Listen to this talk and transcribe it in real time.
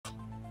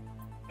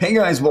Hey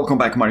guys, welcome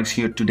back. Marix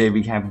here. Today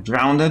we have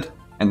Grounded,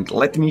 and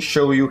let me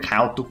show you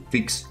how to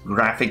fix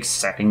graphics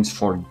settings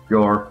for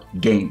your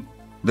game.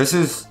 This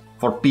is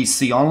for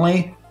PC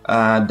only.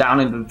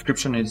 Down in the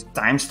description is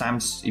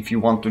timestamps if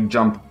you want to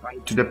jump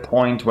right to the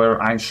point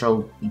where I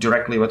show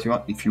directly what you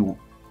want if you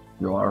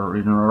are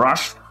in a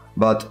rush.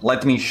 But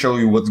let me show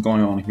you what's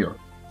going on here.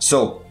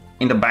 So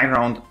in the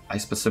background, I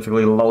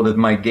specifically loaded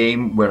my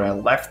game where I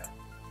left.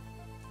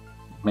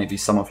 Maybe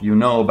some of you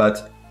know,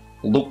 but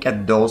look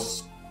at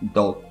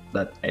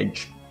that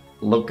edge.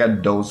 Look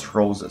at those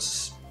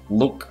roses.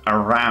 Look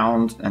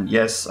around, and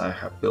yes, I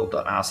have built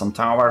an awesome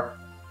tower.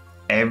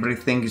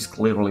 Everything is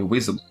clearly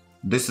visible.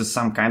 This is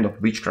some kind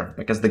of witchcraft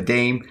because the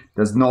game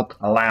does not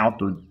allow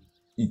to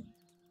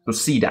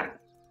see that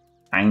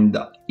kind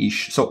of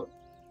ish. So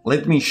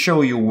let me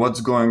show you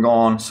what's going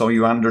on so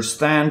you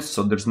understand,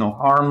 so there's no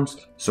harms,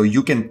 so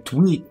you can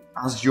tweak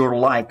as you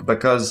like,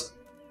 because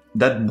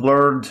that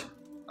blurred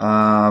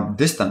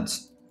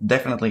distance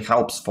definitely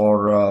helps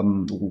for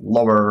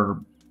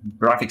lower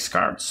graphics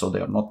cards, so they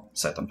are not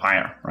set on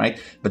fire,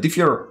 right? But if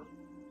your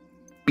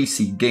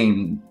PC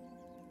gaming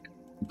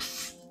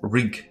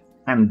rig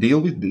can deal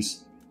with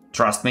this,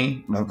 trust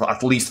me,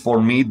 at least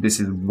for me, this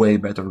is way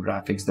better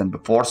graphics than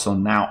before. So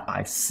now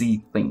I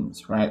see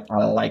things, right?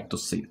 I like to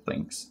see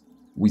things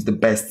with the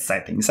best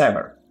settings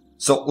ever.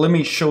 So let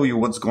me show you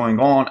what's going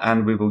on,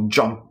 and we will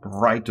jump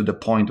right to the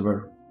point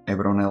where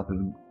everyone else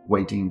is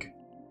waiting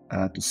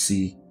to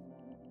see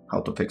how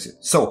to fix it.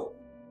 So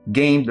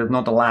game does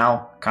not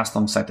allow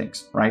custom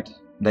settings, right?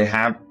 They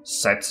have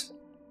sets: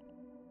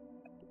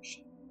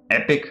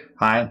 epic,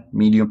 high,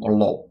 medium, or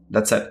low.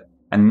 That's it,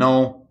 and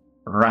no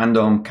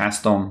random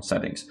custom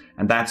settings.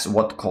 And that's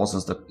what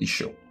causes the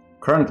issue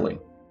currently.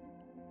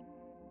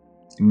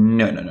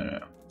 No.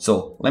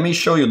 So let me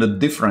show you the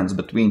difference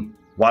between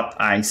what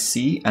I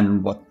see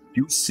and what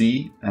you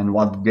see and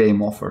what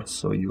game offers,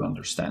 so you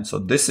understand. So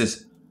this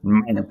is,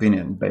 in my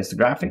opinion, best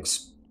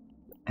graphics.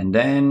 And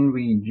then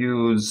we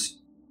use,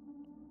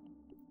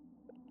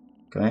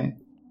 okay,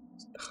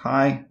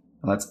 high,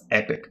 that's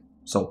epic.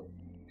 So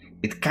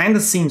it kind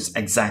of seems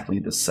exactly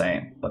the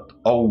same, but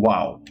oh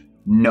wow,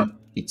 no,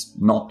 it's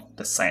not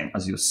the same.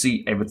 As you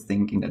see,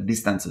 everything in the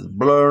distance is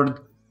blurred.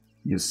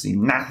 You see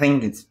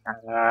nothing. It's,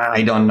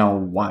 I don't know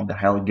why the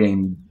hell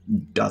game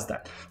does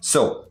that.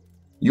 So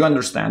you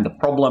understand the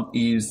problem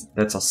is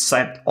that's a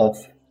set of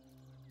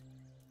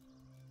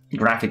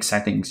graphic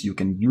settings you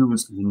can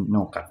use in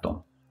no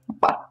custom.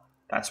 But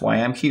that's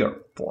why I'm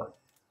here for.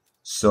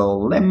 So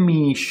let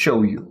me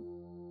show you.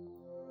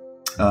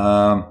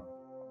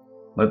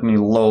 Let me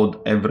load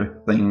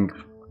everything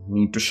I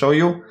need to show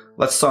you.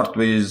 Let's start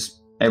with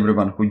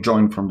everyone who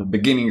joined from the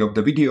beginning of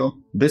the video.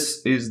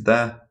 This is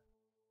the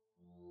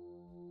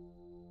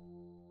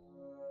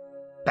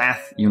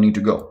path you need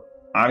to go.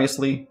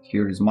 Obviously,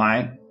 here is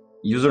my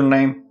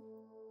username.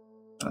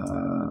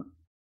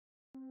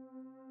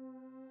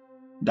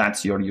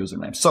 That's your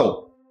username.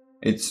 So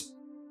it's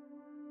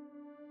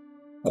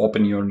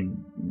open there's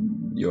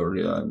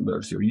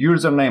your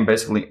username,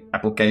 basically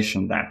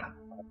application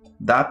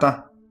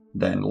data,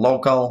 then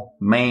local,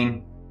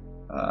 main,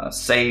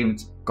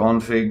 saved,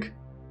 config,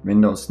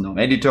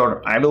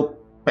 WindowsNoEditor. I will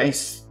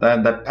paste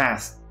that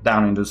path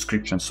down in the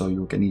description so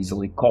you can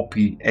easily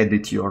copy,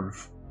 edit your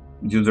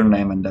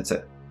username, and that's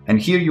it. And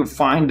here you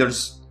find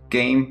there's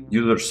game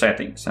user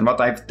settings. And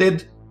what I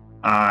did,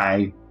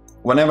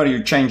 whenever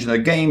you change the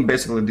game,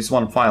 basically this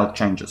one file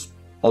changes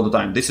all the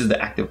time. This is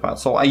the active file.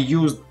 So I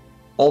used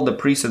all the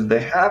presets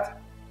they have.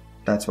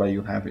 That's why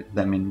you have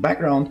them in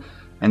background,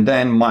 and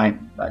then my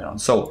background.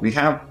 So we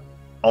have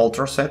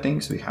ultra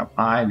settings, we have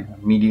high, we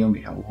have medium,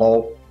 we have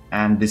low,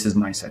 and this is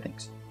my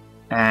settings.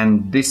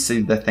 And this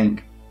is the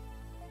thing.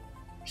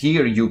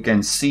 Here you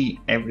can see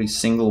every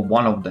single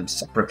one of them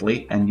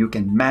separately, and you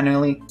can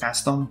manually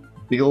custom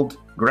build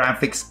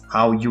graphics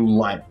how you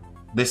like.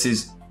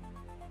 This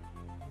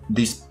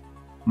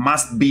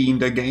must be in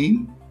the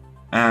game,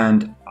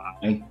 and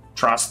I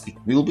trust it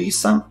will be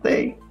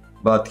someday.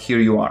 But here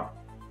you are.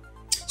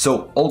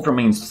 So ultra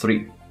means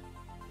 3.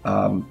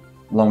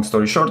 Long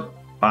story short,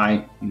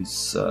 high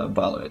is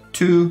value at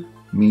 2,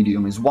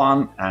 medium is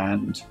 1,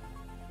 and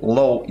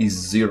low is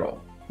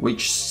 0,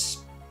 which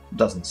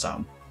doesn't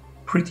sound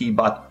pretty,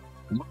 but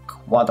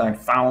look what I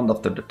found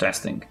after the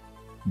testing.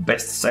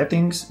 Best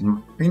settings, in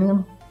my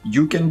opinion,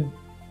 you can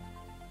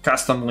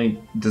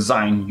customly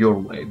design your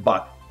way,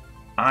 but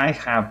I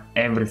have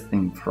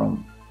everything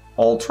from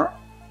ultra,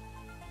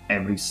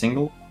 every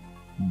single,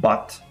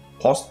 but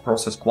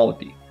post-process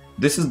quality.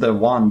 This is the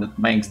one that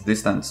makes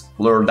distance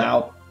blurred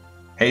out.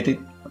 Hate it,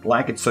 but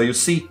like it. So you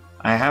see,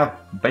 I have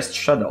best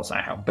shadows,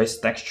 I have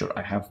best texture,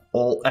 I have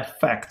all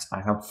effects, I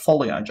have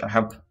foliage, I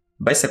have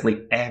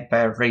basically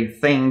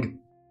everything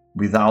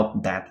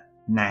without that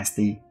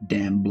nasty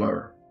damn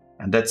blur.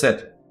 And that's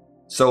it.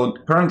 So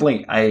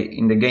currently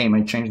in the game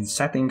I changed the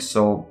settings,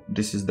 so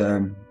this is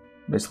the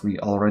basically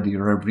already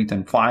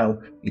rewritten file.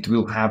 It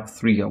will have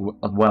 3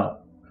 as well.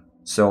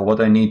 So what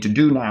I need to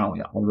do now,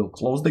 I will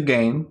close the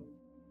game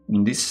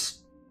in this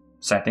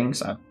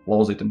settings, I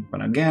close it and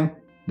open again,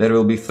 there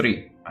will be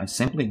 3. I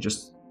simply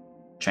just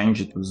change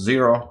it to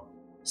 0,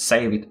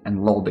 save it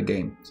and load the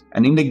game.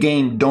 And in the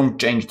game, don't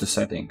change the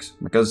settings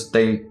because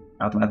they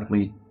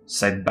automatically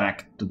set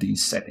back to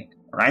these settings,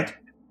 right?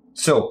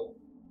 So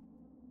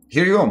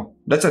here you go.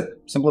 That's it.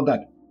 Simple as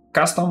that.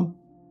 Custom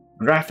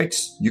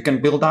graphics you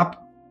can build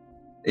up.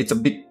 It's a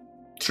bit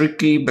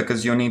tricky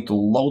because you need to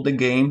load the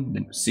game,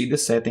 then you see the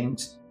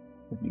settings,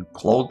 then you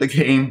close the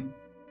game,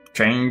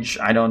 change,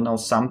 I don't know,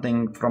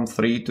 something from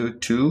 3 to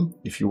 2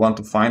 if you want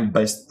to find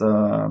best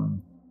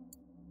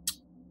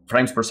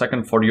frames per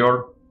second for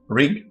your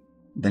rig.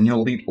 Then you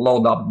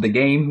load up the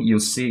game, you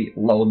see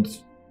load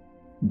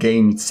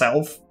game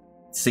itself,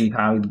 see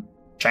how it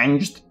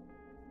changed.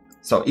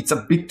 So it's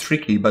a bit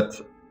tricky,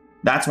 but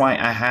that's why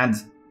I had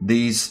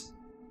these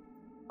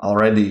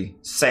already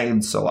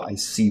saved, so I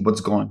see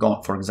what's going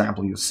on. For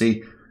example, you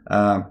see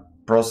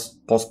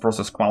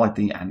post-process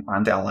quality and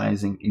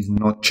anti-aliasing is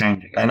not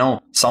changing. I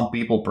know some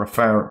people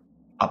prefer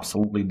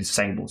absolutely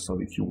disable, so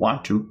if you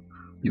want to,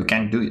 you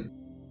can do it.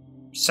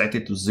 Set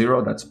it to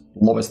 0, that's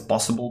lowest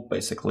possible,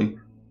 basically,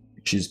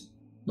 which is,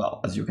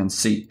 well, as you can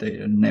see,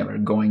 they're never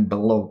going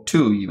below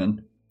 2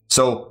 even.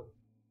 So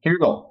here you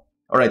go.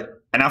 All right,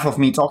 enough of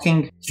me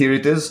talking. Here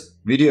it is,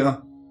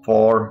 video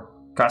for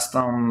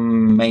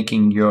custom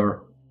making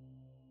your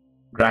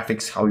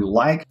graphics how you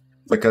like,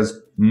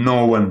 because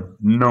no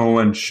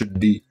one should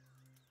be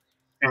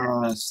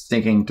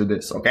sticking to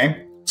this,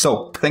 okay?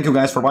 So thank you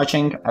guys for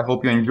watching. I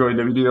hope you enjoyed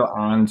the video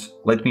and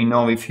let me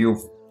know if you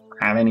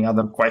have any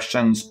other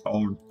questions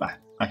or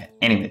okay,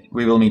 anyway,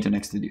 we will meet in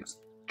next videos.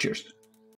 Cheers.